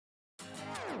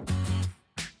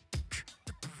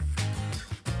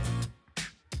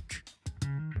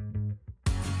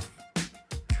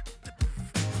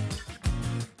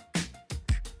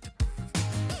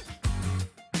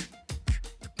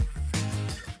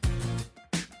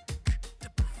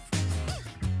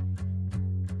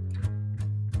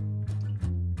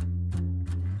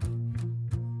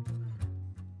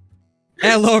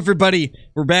Hello everybody,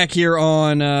 we're back here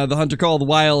on The Hunter Call of the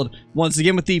Wild, once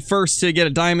again with the first to get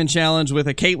a diamond challenge with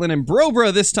a Caitlin and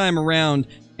Brobrah this time around.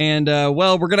 And,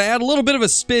 well, we're going to add a little bit of a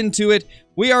spin to it.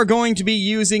 We are going to be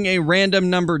using a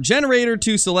random number generator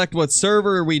to select what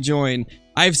server we join.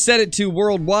 I've set it to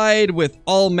worldwide with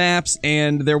all maps,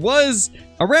 and there was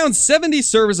around 70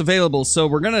 servers available, so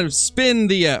we're going to spin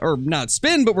the, or not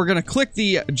spin, but we're going to click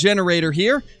the generator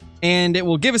here, and it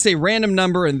will give us a random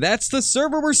number, and that's the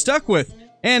server we're stuck with.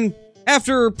 And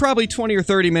after probably 20 or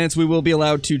 30 minutes, we will be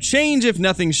allowed to change if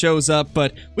nothing shows up,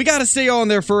 but we gotta stay on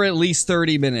there for at least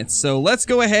 30 minutes. So let's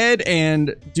go ahead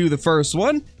and do the first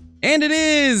one. And it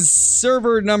is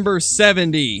server number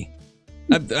 70.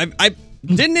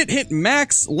 Didn't it hit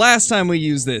max last time we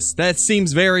used this? That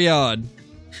seems very odd.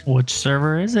 Which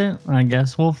server is it? I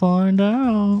guess we'll find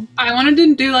out. I wanted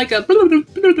to do like a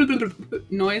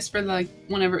noise for like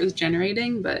whenever it was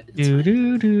generating, but it's do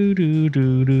do do do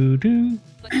do do do.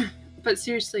 But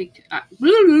seriously,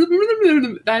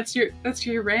 that's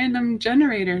your random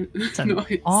generator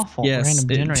noise. Awful random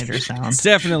generator sound. It's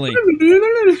definitely.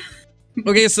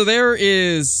 Okay, so there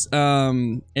is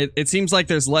it seems like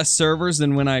there's less servers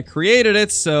than when I created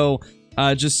it, so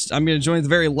I'm gonna join the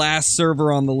very last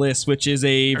server on the list, which is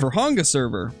a Verhonga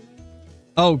server.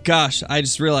 Oh gosh, I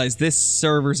just realized this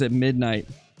server's at midnight.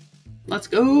 Let's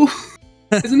go.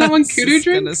 Isn't that one Kudu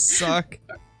drink? Gonna suck.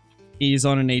 He's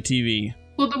on an ATV.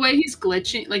 Well, the way he's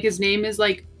glitching, like his name is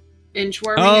like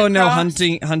inchworming. Oh no,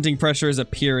 hunting pressure is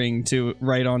appearing to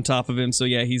right on top of him. So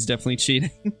yeah, he's definitely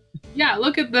cheating. Yeah,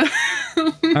 look at the.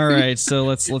 All right, so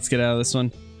let's get out of this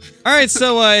one. All right,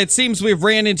 so it seems we've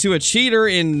ran into a cheater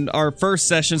in our first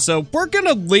session, so we're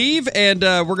gonna leave and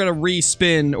we're gonna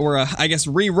respin, or I guess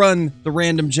rerun the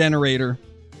random generator.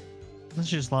 Let's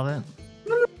just love it.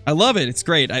 I love it. It's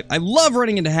great. I love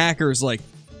running into hackers. Like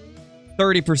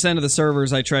 30% of the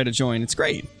servers I try to join. It's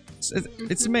great.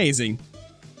 It's amazing.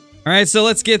 All right, so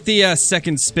let's get the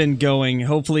second spin going.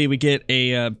 Hopefully we get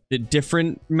a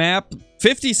different map.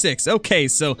 56. Okay,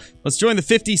 so let's join the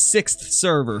 56th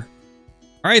server.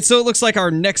 All right, so it looks like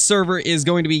our next server is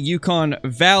going to be Yukon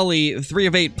Valley, 3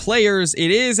 of 8 players. It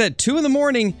is at 2 in the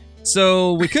morning,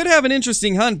 so we could have an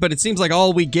interesting hunt, but it seems like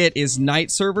all we get is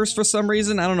night servers for some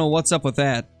reason. I don't know what's up with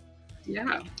that.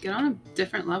 Yeah, get on a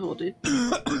different level, dude.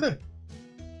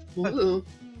 Ooh.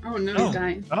 Oh no, you're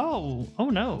dying. Oh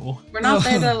no. We're not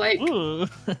there to like.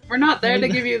 We're not there to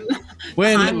give you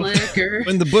when Heimlich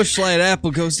when the bushlight apple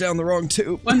goes down the wrong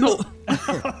tube. When the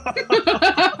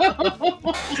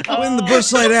when the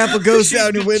bushlight apple goes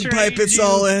down your windpipe, it's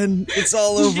all in. It's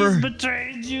all over. She's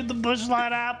betrayed you, the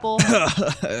bushlight apple.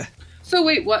 So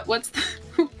wait, what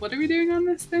are we doing on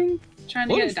this thing? Trying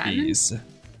to get a diamond?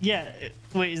 Yeah.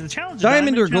 Wait, is the challenge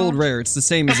diamond or gold rare? It's the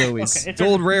same as always. Okay,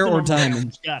 gold rare or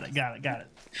diamond. Got it.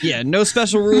 Yeah, no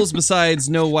special rules besides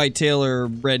no whitetail or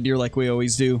red deer like we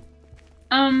always do.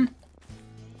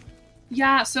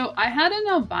 Yeah, so I had an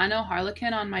albino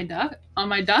harlequin on my duck, on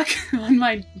my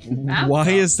map. Why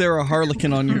is there a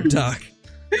harlequin on your duck?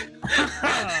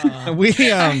 we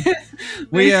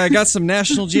got some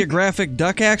National Geographic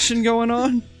duck action going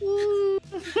on.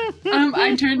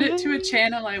 I turned it to a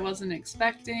channel I wasn't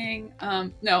expecting.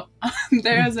 No,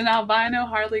 there's an albino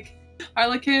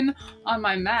harlequin on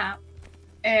my map,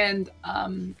 and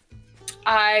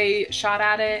I shot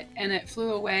at it and it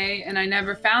flew away, and I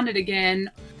never found it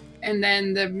again. And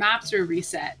then the maps were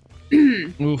reset.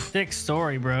 Oof. Thick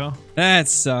story, bro. That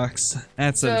sucks.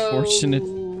 That's unfortunate.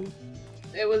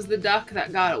 It was the duck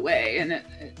that got away, and it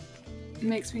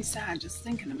makes me sad just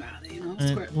thinking about it, you know?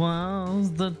 It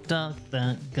was the duck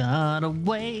that got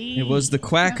away. It was the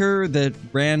quacker that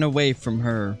ran away from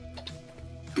her.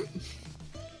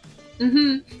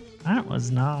 That was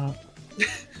not.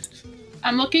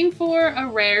 I'm looking for a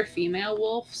rare female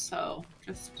wolf, so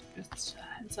just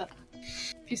heads up.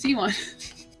 If you see one.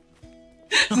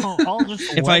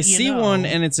 If I see one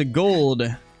and it's a gold,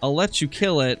 I'll let you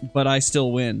kill it, but I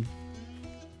still win.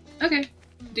 Okay,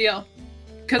 deal.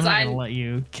 I'm not gonna let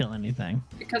you kill anything.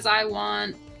 Because I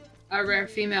want a rare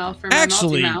female for my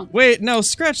multi-mount. Wait, no,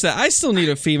 scratch that. I still need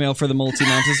a female for the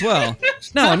multi-mount as well.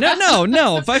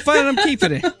 No. If I find it, I'm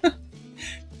keeping it.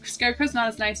 Scarecrow's not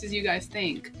as nice as you guys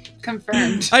think.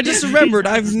 Confirmed. I just remembered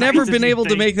I've never been able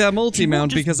to make that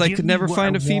multi-mount because I could never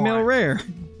find a female rare.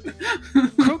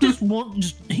 Crow just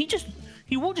won't.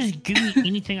 He won't just give me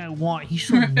anything I want. He's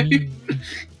so mean.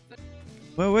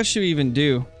 Well, what should we even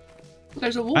do?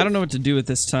 There's a wolf. I don't know what to do at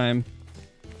this time.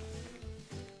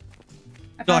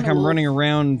 I feel like I'm running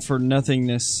around for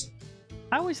nothingness.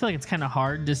 I always feel like it's kind of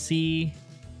hard to see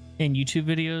in YouTube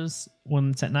videos when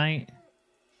it's at night.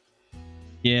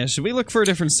 Yeah, should we look for a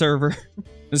different server?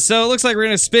 So it looks like we're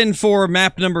going to spin for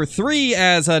map number 3,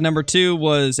 as number 2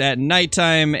 was at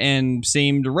nighttime and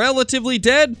seemed relatively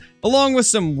dead, along with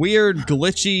some weird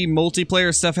glitchy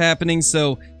multiplayer stuff happening.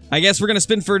 So I guess we're going to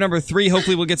spin for number 3.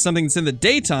 Hopefully we'll get something that's in the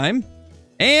daytime.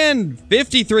 And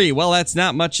 53. Well, that's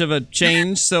not much of a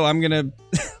change, so I'm going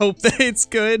to hope that it's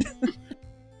good.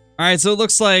 Alright, so it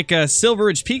looks like Silver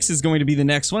Ridge Peaks is going to be the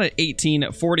next one at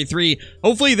 1843.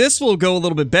 Hopefully this will go a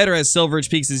little bit better, as Silver Ridge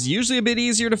Peaks is usually a bit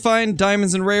easier to find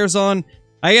diamonds and rares on.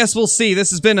 I guess we'll see. This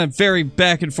has been a very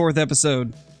back and forth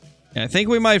episode. Yeah, I think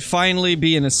we might finally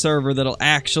be in a server that'll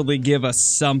actually give us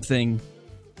something.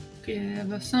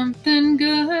 Give us something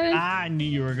good. I knew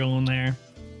you were going there.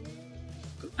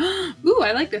 Ooh,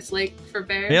 I like this lake for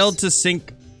bears. Failed to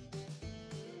sink.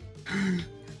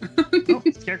 Oh,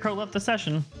 Scarecrow left the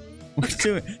session.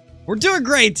 We're doing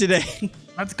great today.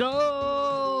 Let's go!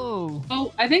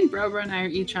 Oh, I think Brobrah and I are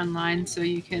each online, so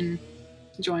you can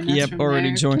join us. Yep, from already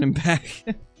there. joined him back.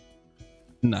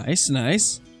 Nice,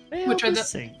 nice. Which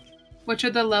are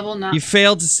the level not? You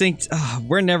failed to sync.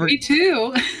 We're never. Me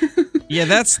too. Yeah,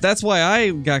 that's why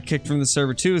I got kicked from the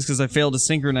server too, is because I failed to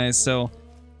synchronize. So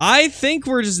I think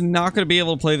we're just not going to be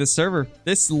able to play the server.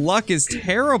 This luck is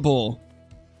terrible.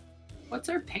 What's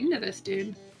our ping to this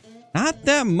dude? Not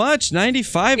that much.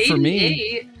 95 for me.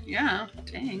 88. Yeah,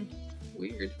 dang.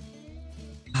 Weird.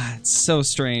 It's so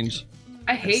strange.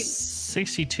 I hate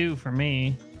 62 for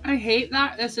me. I hate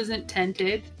that this isn't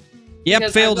tented. Yep,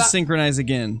 Because failed I've to got- synchronize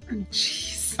again.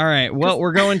 Jeez. All right, well,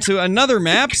 we're going to another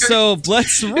map, so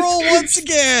let's roll once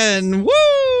again.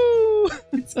 Woo!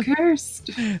 It's cursed.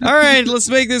 All right, let's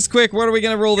make this quick. What are we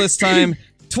going to roll this time?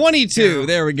 22.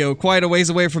 There we go. Quite a ways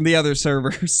away from the other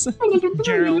servers.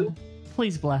 Gerald,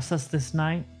 please bless us this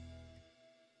night.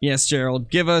 Yes, Gerald.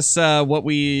 Give us what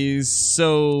we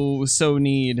so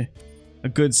need. A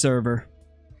good server.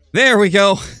 There we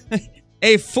go.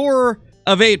 A 4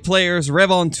 of 8 players.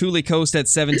 Revon Thule Coast at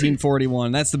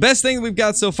 1741. That's the best thing we've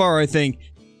got so far, I think.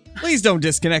 Please don't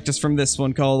disconnect us from this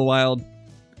one, Call of the Wild.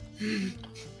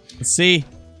 Let's see.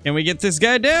 Can we get this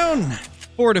guy down?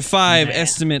 4 to 5 Nah.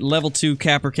 estimate level 2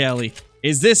 Capercaillie.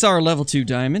 Is this our level 2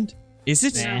 diamond? Is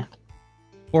it? Nah.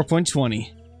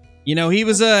 4.20. You know, he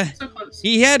was So close.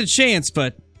 he had a chance,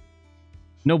 but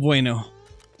no bueno.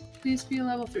 Please be a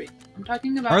level 3. I'm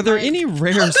talking about. Are there my- any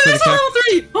rares Oh, for the there's a level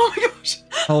 3! Oh my gosh.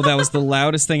 Oh, that was the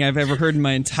loudest thing I've ever heard in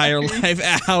my entire life.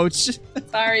 Ouch.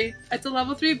 Sorry. It's a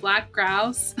level 3 black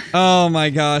grouse. Oh my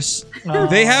gosh.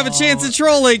 They have a chance at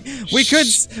trolling.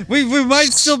 We might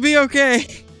still be okay.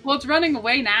 Well, it's running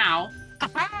away now.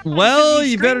 Well,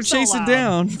 you you better scream chase so it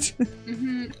loud.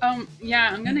 down. Yeah,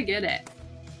 I'm gonna get it.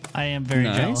 I am very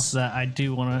Nice. jealous that I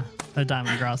do want a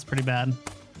diamond grouse pretty bad.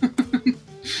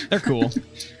 They're cool.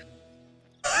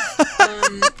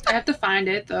 I have to find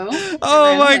it though. Oh It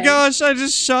ran my away. gosh, I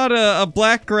just shot a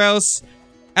black grouse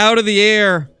out of the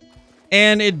air,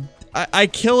 and I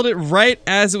killed it right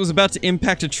as it was about to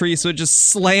impact a tree, so it just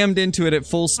slammed into it at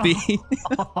full speed.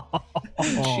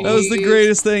 That was the Jeez.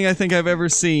 greatest thing I think I've ever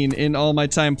seen in all my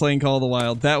time playing Call of the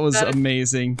Wild. That was That is-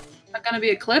 amazing. Not gonna be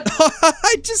a clip.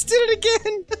 I just did it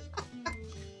again!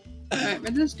 Alright,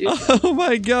 where'd this dude? Oh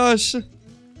my gosh.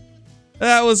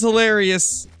 That was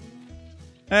hilarious.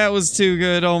 That was too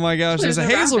good. Oh my gosh. There's a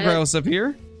There's a hazel rabbit. grouse up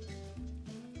here.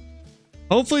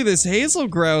 Hopefully this hazel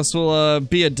grouse will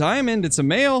be a diamond. It's a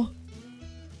male.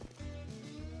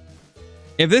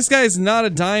 If this guy's not a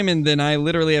diamond, then I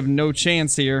literally have no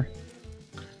chance here.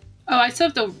 Oh, I still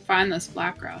have to find this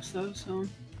black grouse though. So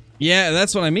Yeah,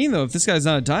 that's what I mean though. If this guy's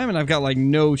not a diamond, I've got like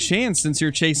no chance since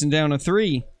you're chasing down a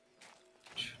 3.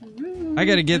 I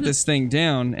gotta get this thing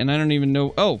down, and I don't even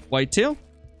know. Oh, whitetail?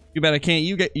 Too bad I can't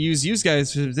use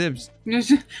guys for dibs.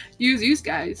 use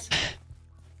guys.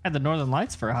 Had the northern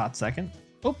lights for a hot second.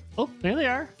 Oh, there they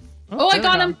are. Oh, I there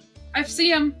got they him. I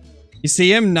see him. You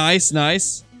see him? Nice,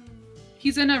 nice.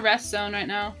 He's in a rest zone right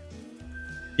now.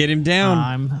 Get him are. down.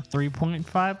 I'm 3.5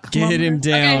 kilometers. Get him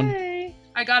down. away.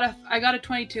 I got a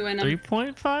 22 in him.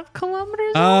 3.5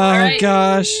 kilometers. Oh Alright.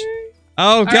 gosh.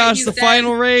 Oh right, gosh, he's the dead.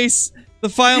 final race. The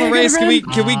final Yeah, race. Can we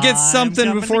run. get I'm something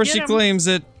jumping before to she get him. claims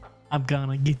it? I'm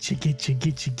gonna get you.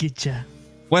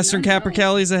 Western No, no.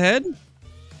 Capercallie's ahead?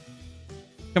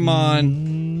 Come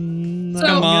on. So,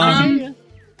 Come on.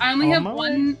 I only On have my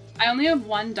one. I only have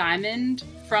one diamond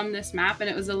from this map, and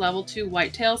it was a level 2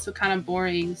 whitetail, so kind of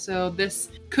boring. So this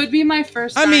could be my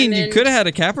first. I mean, you diamond could have had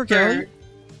a Capercaillie. for-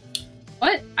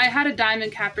 What? I had a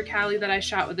diamond Capercaillie that I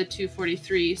shot with a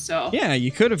 243. So Yeah,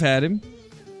 you could have had him.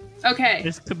 okay,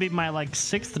 This could be my like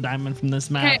 6th diamond from this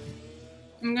map. okay,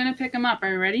 I'm gonna pick him up.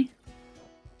 Are you ready?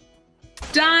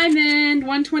 Diamond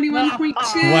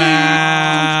 121.2.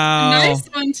 Wow. Nice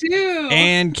one too.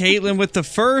 And Caitlin with the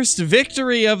first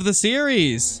victory of the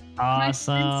series.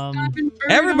 Awesome.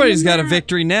 Everybody's got a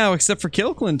victory now except for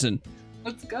Kill Clinton.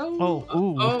 Let's go.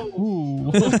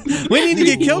 Ooh. We need to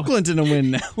get Kill Clinton a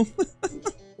win now.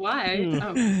 Why? Ooh.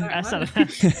 Oh, sorry, That's what?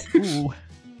 not. Ooh.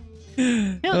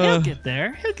 He'll get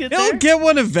there. He'll get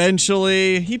one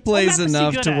eventually. He plays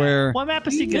enough to where What map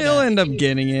is he good he'll at? end up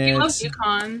getting He it. loves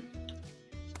Yukon.